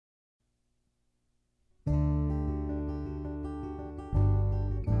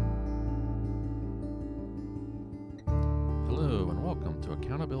to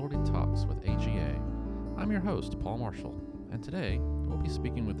Accountability Talks with AGA. I'm your host, Paul Marshall, and today we'll be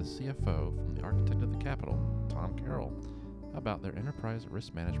speaking with the CFO from the Architect of the Capitol, Tom Carroll, about their Enterprise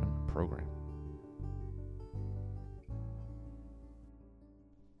Risk Management program.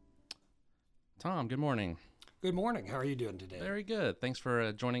 Tom, good morning. Good morning. How are you doing today? Very good. Thanks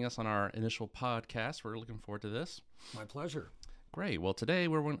for joining us on our initial podcast. We're looking forward to this. My pleasure. Great. Well, today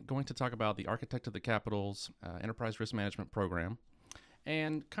we're going to talk about the Architect of the Capitol's Enterprise Risk Management program,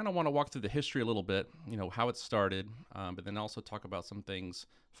 and kind of want to walk through the history a little bit, how it started, but then also talk about some things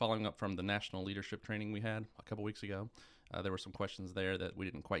following up from the national leadership training we had a couple weeks ago. There were some questions there that we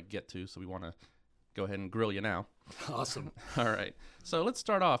didn't quite get to, so we want to go ahead and grill you now. Awesome. All right. So let's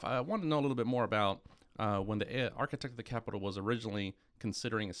start off. I want to know a little bit more about when the Architect of the Capitol was originally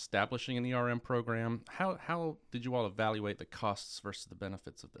considering establishing an ERM program. How did you all evaluate the costs versus the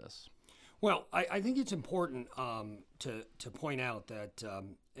benefits of this? Well, I think it's important to point out that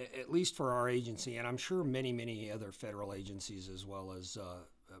at least for our agency, and I'm sure many other federal agencies as well as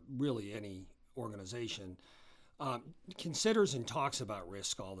really any organization, considers and talks about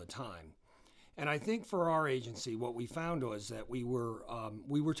risk all the time. And I think for our agency, what we found was that we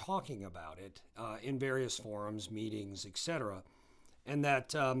were talking about it in various forums, meetings, etc., and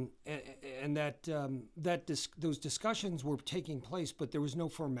those discussions were taking place, but there was no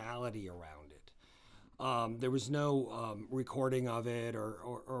formality around it. There was no recording of it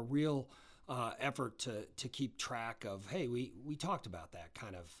or real effort to keep track of. Hey, we talked about that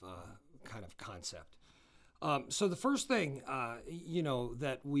kind of concept. So the first thing,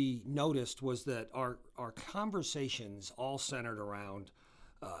 that we noticed was that our conversations all centered around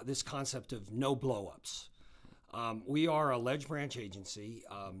this concept of no blow-ups. We are a ledge branch agency.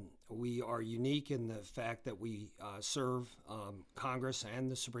 We are unique in the fact that we serve Congress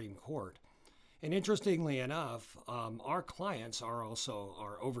and the Supreme Court. And interestingly enough, our clients are also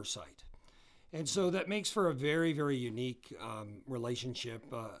our oversight. And so that makes for a very, very unique relationship,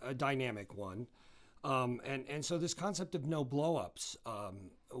 a dynamic one. And so this concept of no blow-ups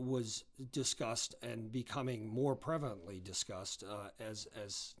was discussed and becoming more prevalently discussed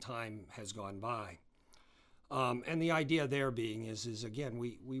as time has gone by. And the idea there being is again,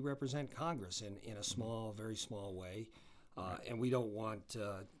 we represent Congress in a small, very small way, and we don't want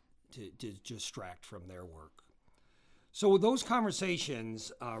to distract from their work. So those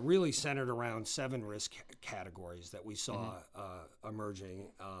conversations really centered around 7 risk categories that we saw emerging.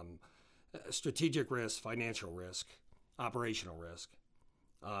 Strategic risk, financial risk, operational risk,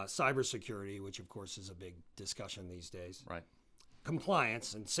 cybersecurity, which of course is a big discussion these days, right?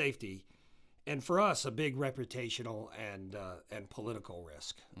 Compliance and safety, and for us, a big reputational and political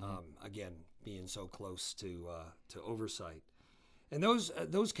risk. Again, being so close to oversight, and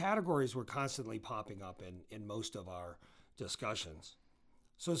those categories were constantly popping up in most of our discussions.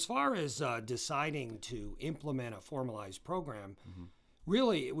 So as far as deciding to implement a formalized program.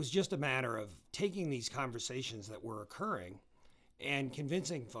 Really, it was just a matter of taking these conversations that were occurring and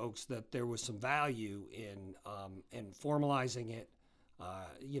convincing folks that there was some value in formalizing it,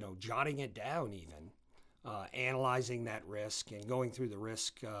 jotting it down even, analyzing that risk and going through the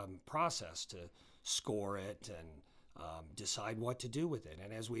risk process to score it and decide what to do with it.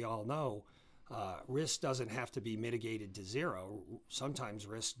 And as we all know, risk doesn't have to be mitigated to zero. Sometimes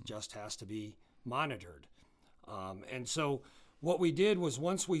risk just has to be monitored. And so what we did was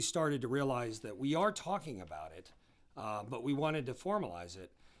once we started to realize that we are talking about it, but we wanted to formalize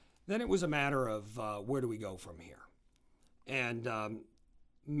it, then it was a matter of where do we go from here? And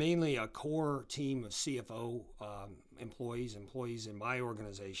mainly a core team of CFO employees in my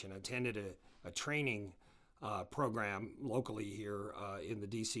organization attended a training program locally here in the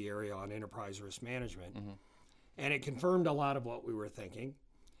DC area on enterprise risk management. And it confirmed a lot of what we were thinking.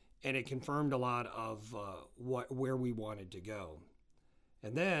 And it confirmed a lot of where we wanted to go.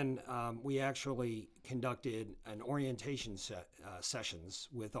 And then we actually conducted an orientation sessions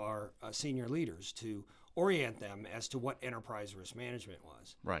with our senior leaders to orient them as to what enterprise risk management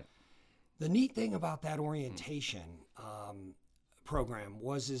was. Right. The neat thing about that orientation program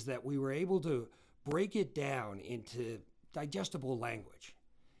is that we were able to break it down into digestible language.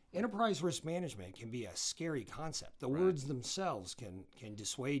 Enterprise risk management can be a scary concept. The words themselves can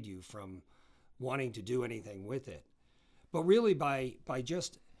dissuade you from wanting to do anything with it. But really by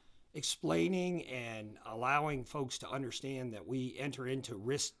just explaining and allowing folks to understand that we enter into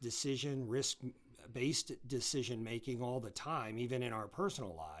risk-based decision making all the time, even in our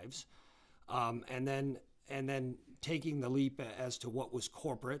personal lives, and then taking the leap as to what was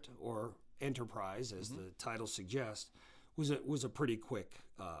corporate or enterprise, as the title suggests, was a pretty quick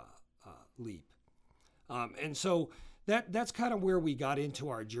leap. And so that's kind of where we got into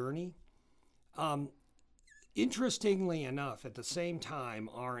our journey. Interestingly enough, at the same time,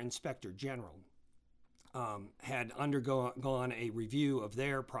 our Inspector General had undergone a review of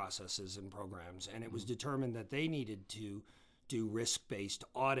their processes and programs, and it was determined that they needed to do risk-based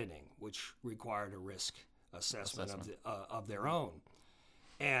auditing, which required a risk assessment. Of their own.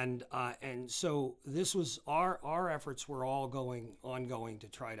 And so this was our efforts were all ongoing to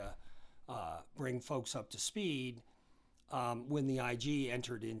try to bring folks up to speed when the IG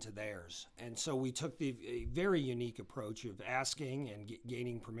entered into theirs. And so we took a very unique approach of asking and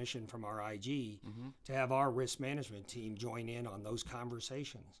gaining permission from our IG to have our risk management team join in on those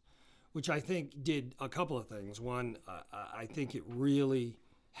conversations, which I think did a couple of things. One, I think it really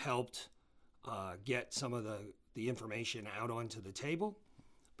helped get some of the information out onto the table,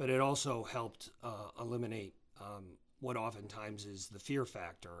 but it also helped eliminate what oftentimes is the fear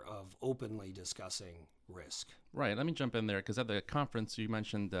factor of openly discussing risk. Right. Let me jump in there because at the conference you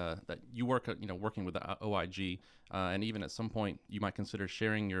mentioned that you work, working with the OIG, and even at some point you might consider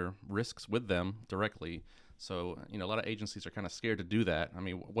sharing your risks with them directly. So, a lot of agencies are kind of scared to do that. I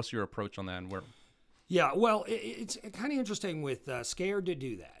mean, what's your approach on that, and where? Yeah, well, it's kind of interesting with scared to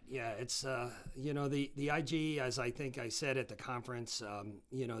do that. Yeah, it's, the IG, as I think I said at the conference,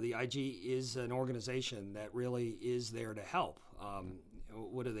 the IG is an organization that really is there to help.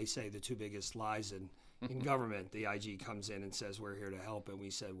 What do they say? The two biggest lies in government. The IG comes in and says, we're here to help, and we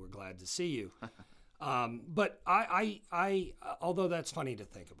said, we're glad to see you. But I although that's funny to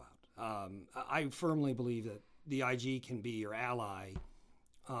think about, I firmly believe that the IG can be your ally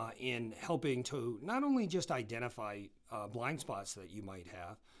in helping to not only just identify blind spots that you might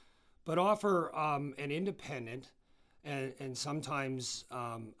have, but offer an independent and sometimes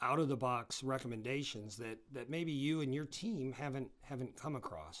out-of-the-box recommendations that maybe you and your team haven't come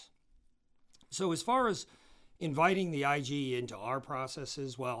across. So as far as inviting the IG into our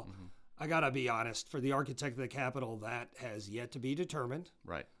processes, well, I gotta be honest, for the Architect of the Capitol, that has yet to be determined.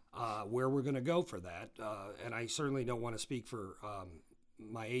 Right. Where we're going to go for that, and I certainly don't want to speak for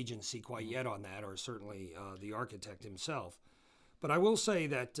my agency quite yet on that, or certainly the architect himself. But I will say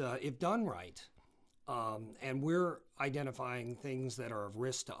that if done right, and we're identifying things that are of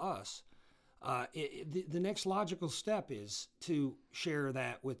risk to us, the next logical step is to share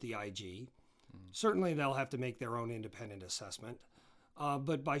that with the IG. Certainly they'll have to make their own independent assessment.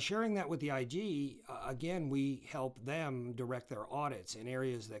 But by sharing that with the IG, again, we help them direct their audits in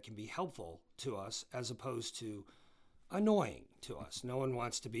areas that can be helpful to us as opposed to annoying to us. No one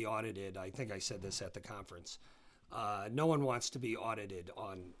wants to be audited. I think I said this at the conference. No one wants to be audited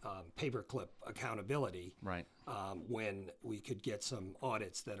on paperclip accountability. Right. When we could get some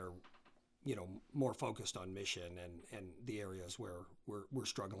audits that are, more focused on mission and the areas where we're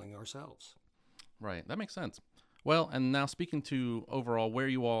struggling ourselves. Right. That makes sense. Well, and now speaking to overall where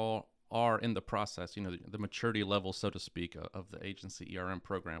you all are in the process, the maturity level, so to speak, of the agency ERM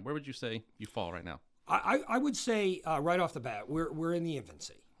program, where would you say you fall right now? I would say right off the bat, we're in the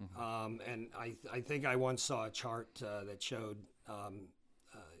infancy. And I think I once saw a chart that showed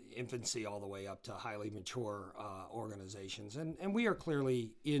infancy all the way up to highly mature organizations. And we are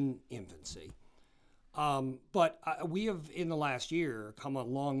clearly in infancy. But we have, in the last year, come a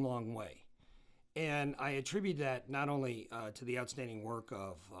long, long way. And I attribute that not only to the outstanding work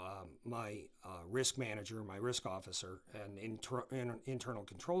of my risk manager, my risk officer, and internal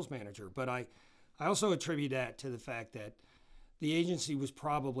controls manager, but I also attribute that to the fact that the agency was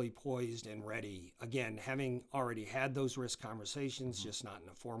probably poised and ready, again, having already had those risk conversations, just not in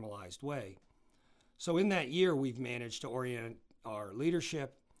a formalized way. So in that year, we've managed to orient our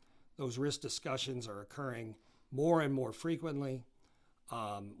leadership. Those risk discussions are occurring more and more frequently.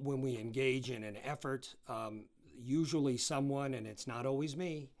 When we engage in an effort, usually someone, and it's not always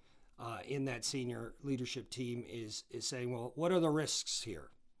me, in that senior leadership team is saying, well, what are the risks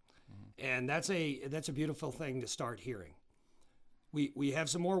here? And that's a beautiful thing to start hearing. We have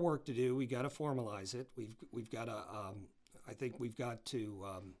some more work to do. We got to formalize it. We've got to I think we've got to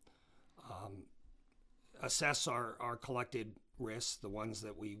assess our collected risks, the ones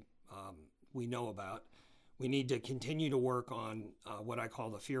that we know about. We need to continue to work on what I call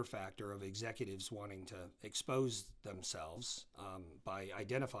the fear factor of executives wanting to expose themselves by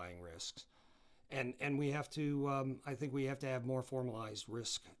identifying risks. And we have to, I think we have to have more formalized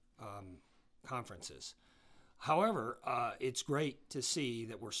risk conferences. However, it's great to see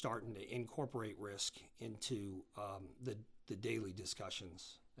that we're starting to incorporate risk into the daily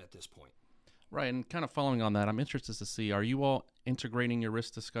discussions at this point. Right, and kind of following on that, I'm interested to see, are you all integrating your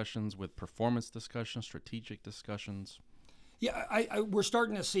risk discussions with performance discussions, strategic discussions? Yeah, we're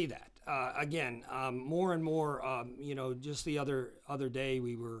starting to see that again, more and more. Just the other day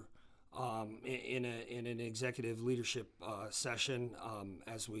we were in an executive leadership session,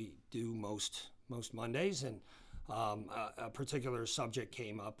 as we do most Mondays, and a particular subject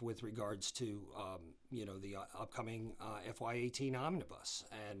came up with regards to the upcoming FY18 omnibus,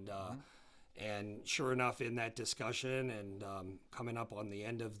 and sure enough, in that discussion and coming up on the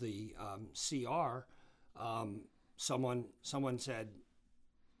end of the CR. Someone said,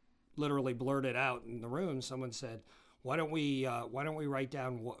 literally blurted out in the room. Someone said, "Why don't we write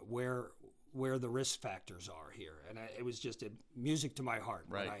down where the risk factors are here?" And it was just music to my heart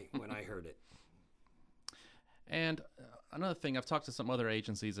when I heard it. And another thing, I've talked to some other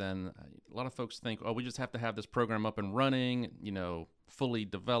agencies, and a lot of folks think, "Oh, we just have to have this program up and running, fully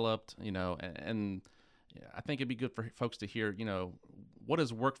developed, and I think it'd be good for folks to hear, what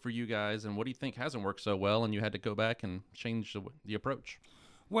has worked for you guys and what do you think hasn't worked so well, and you had to go back and change the approach."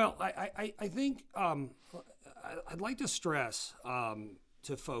 Well, I think I'd like to stress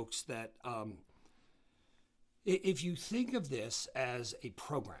to folks that if you think of this as a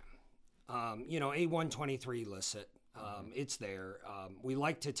program, A123 lists it. It's there. We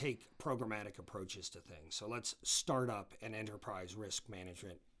like to take programmatic approaches to things. So let's start up an enterprise risk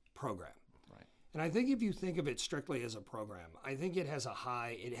management program. Right. And I think if you think of it strictly as a program, I think it has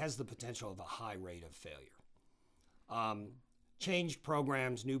the potential of a high rate of failure. Changed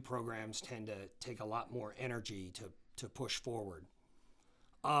programs, new programs tend to take a lot more energy to push forward.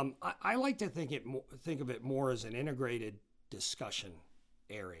 I like to think of it more as an integrated discussion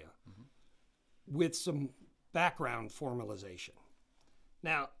area with some background formalization.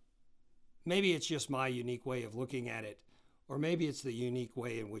 Now, maybe it's just my unique way of looking at it, or maybe it's the unique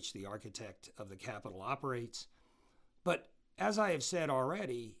way in which the architect of the Capitol operates. But as I have said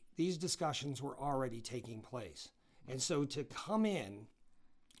already, these discussions were already taking place. And so to come in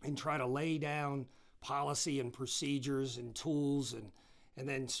and try to lay down policy and procedures and tools and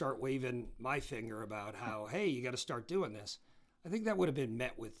then start waving my finger about how, hey, you got to start doing this, I think that would have been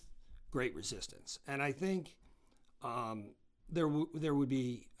met with great resistance. And I think there would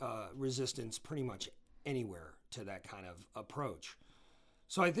be resistance pretty much anywhere to that kind of approach.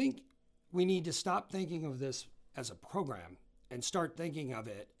 So I think we need to stop thinking of this as a program and start thinking of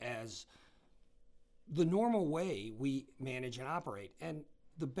it as the normal way we manage and operate. And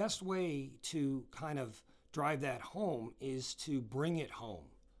the best way to kind of drive that home is to bring it home.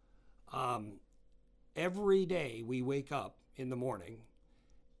 Every day we wake up in the morning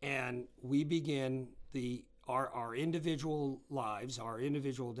and we begin our individual lives, our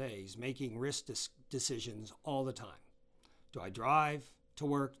individual days, making risk decisions all the time. Do I drive to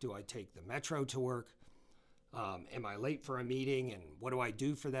work? Do I take the metro to work? Am I late for a meeting? And what do I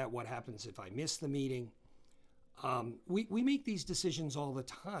do for that? What happens if I miss the meeting? We make these decisions all the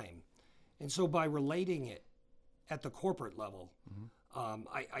time. And so by relating it at the corporate level,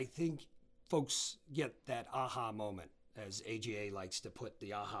 I think folks get that aha moment, as AGA likes to put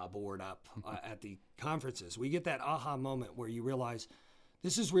the aha board up at the conferences. We get that aha moment where you realize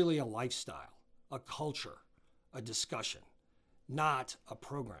this is really a lifestyle, a culture, a discussion, not a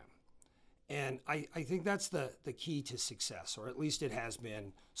program. And I think that's the key to success, or at least it has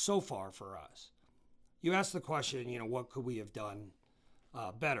been so far for us. You asked the question, what could we have done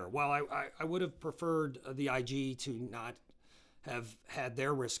better? Well, I would have preferred the IG to not have had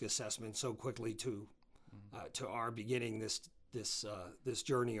their risk assessment so quickly to our beginning this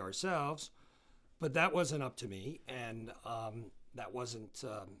journey ourselves, but that wasn't up to me, and that wasn't,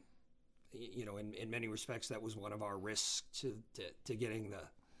 in many respects, that was one of our risks to getting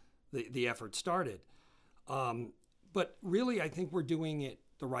the effort started. But really, I think we're doing it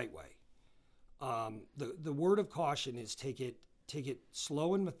the right way. The word of caution is take it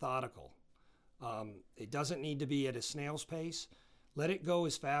slow and methodical. It doesn't need to be at a snail's pace. Let it go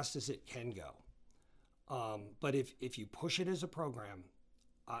as fast as it can go. But if you push it as a program,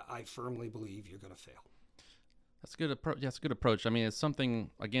 I firmly believe you're going to fail. That's a good approach. Yeah, it's a good approach. I mean, it's something,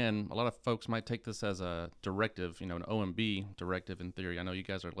 again, a lot of folks might take this as a directive, an OMB directive in theory. I know you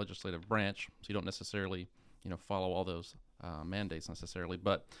guys are a legislative branch, so you don't necessarily, follow all those mandates necessarily.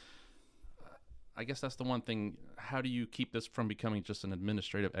 But I guess that's the one thing. How do you keep this from becoming just an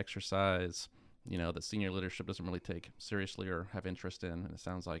administrative exercise, that senior leadership doesn't really take seriously or have interest in? And it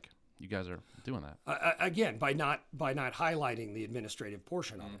sounds like you guys are doing that. Again, by not highlighting the administrative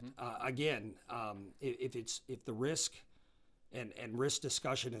portion of it. Again, if the risk and risk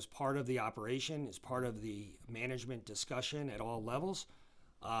discussion is part of the operation, is part of the management discussion at all levels,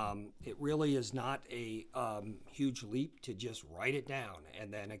 it really is not a huge leap to just write it down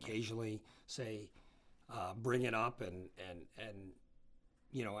and then occasionally say, bring it up and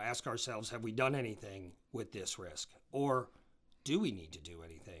ask ourselves, have we done anything with this risk? Or do we need to do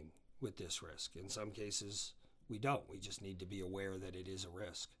anything with this risk? In some cases, we don't. We just need to be aware that it is a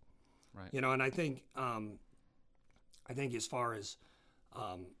risk. Right. And I think as far as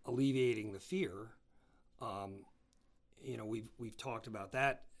alleviating the fear, we've talked about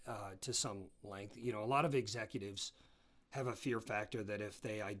that to some length. A lot of executives have a fear factor that if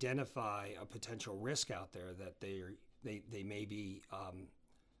they identify a potential risk out there, that they may be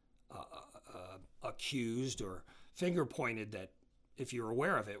accused or finger pointed that if you're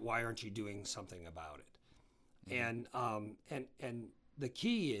aware of it, why aren't you doing something about it? Mm-hmm. And the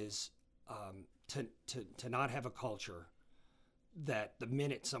key is to not have a culture that the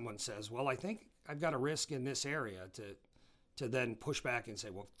minute someone says, well, I think I've got a risk in this area, to then push back and say,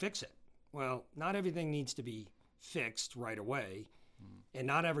 well, fix it. Well, not everything needs to be fixed right away, and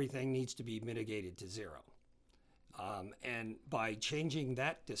not everything needs to be mitigated to zero. And by changing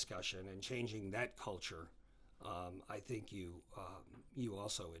that discussion and changing that culture, I think you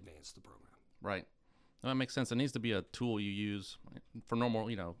also advance the program. Right. That makes sense. It needs to be a tool you use for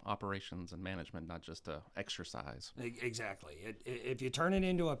normal, operations and management, not just a exercise. Exactly. If you turn it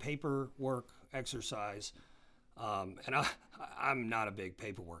into a paperwork exercise, and I'm not a big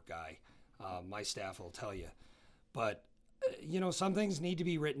paperwork guy, my staff will tell you, but some things need to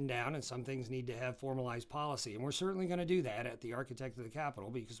be written down and some things need to have formalized policy, and we're certainly going to do that at the Architect of the Capitol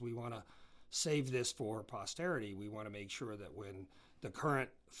because we want to save this for posterity. We want to make sure that when the current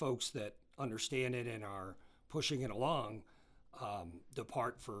folks that understand it and are pushing it along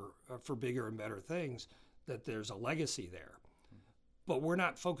depart for bigger and better things, that there's a legacy there. But we're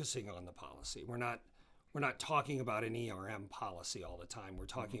not focusing on the policy. We're not talking about an ERM policy all the time. We're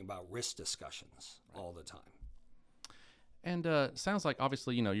talking about risk discussions all the time. And sounds like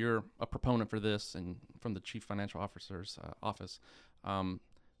obviously you're a proponent for this, and from the Chief Financial Officer's office.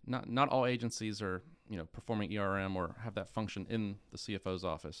 Not all agencies are performing ERM or have that function in the CFO's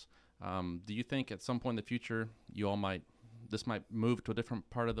office. Do you think at some point in the future this might move to a different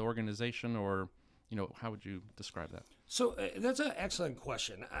part of the organization, or how would you describe that? So that's an excellent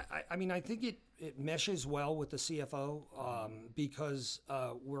question. I think it meshes well with the CFO because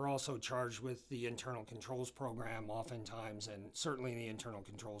we're also charged with the internal controls program oftentimes, and certainly the internal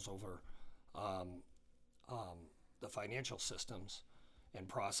controls over the financial systems and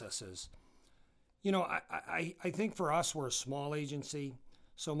processes. I think for us, we're a small agency,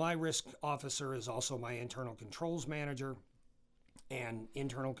 so my risk officer is also my internal controls manager, and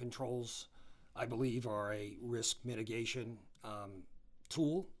internal controls, I believe, are a risk mitigation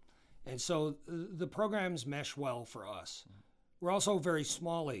tool. And so the programs mesh well for us. We're also a very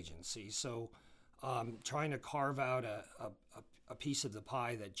small agency, so trying to carve out a piece of the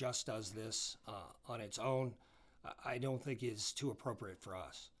pie that just does this on its own, I don't think is too appropriate for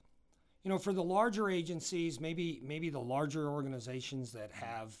us. For the larger agencies, maybe the larger organizations that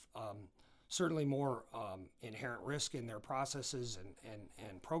have certainly more inherent risk in their processes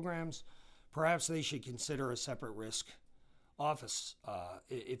and programs, perhaps they should consider a separate risk office,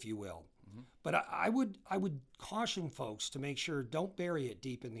 if you will. Mm-hmm. But I would caution folks to make sure don't bury it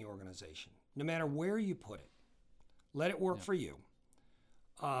deep in the organization. No matter where you put it, let it work for you.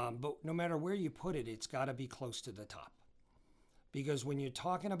 But no matter where you put it, it's got to be close to the top. Because when you're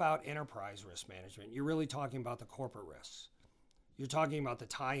talking about enterprise risk management, you're really talking about the corporate risks. You're talking about the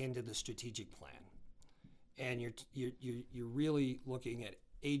tie into the strategic plan, and you're really looking at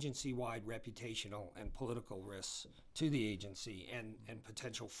agency-wide reputational and political risks to the agency and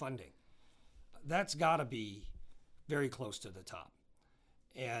potential funding. That's got to be very close to the top.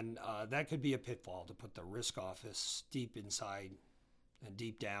 And that could be a pitfall to put the risk office deep inside and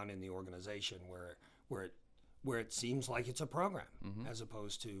deep down in the organization where it seems like it's a program as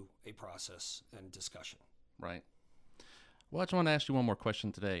opposed to a process and discussion. Right. Well, I just want to ask you one more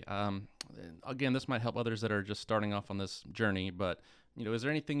question today. Again, this might help others that are just starting off on this journey, but is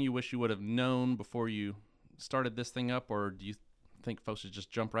there anything you wish you would have known before you started this thing up, or do you think folks should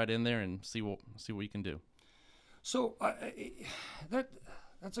just jump right in there and see what you can do? So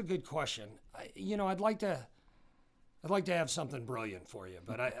that's a good question. I'd like to have something brilliant for you,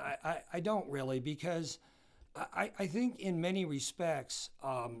 but I don't really, because I think in many respects,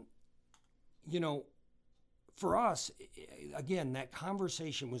 for us, again, that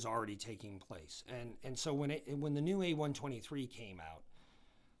conversation was already taking place, and so when the new A123 came out,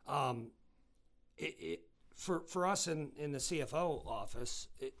 for us in the CFO office,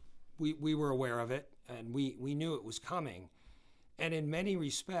 we were aware of it, and we knew it was coming, and in many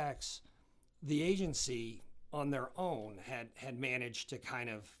respects, the agency on their own had managed to kind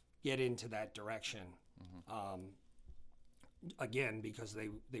of get into that direction Again, because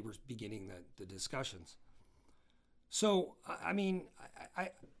they were beginning the discussions. So, I mean, I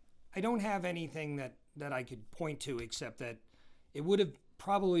don't have anything that I could point to except that it would have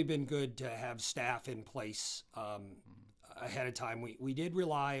probably been good to have staff in place ahead of time. We did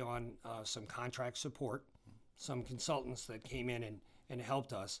rely on some contract support, some consultants that came in and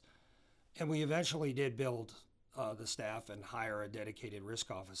helped us. And we eventually did build the staff and hire a dedicated risk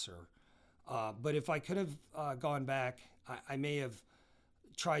officer. But if I could have gone back, I may have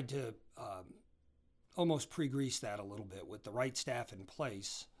tried to almost pre-grease that a little bit with the right staff in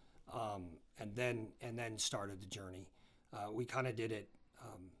place, and then started the journey. We kind of did it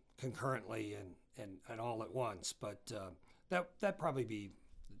concurrently and all at once, but that'd probably be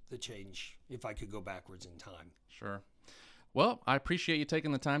the change if I could go backwards in time. Sure. Well, I appreciate you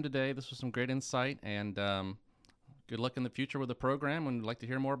taking the time today. This was some great insight, and good luck in the future with the program, and we'd like to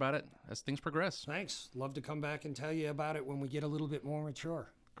hear more about it as things progress. Thanks. Love to come back and tell you about it when we get a little bit more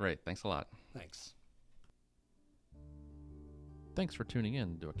mature. Great. Thanks a lot. Thanks. Thanks for tuning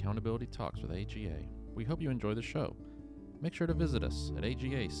in to Accountability Talks with AGA. We hope you enjoy the show. Make sure to visit us at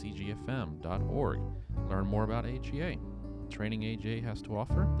agacgfm.org. Learn more about AGA, training AGA has to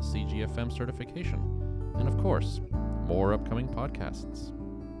offer, the CGFM certification, and of course, more upcoming podcasts.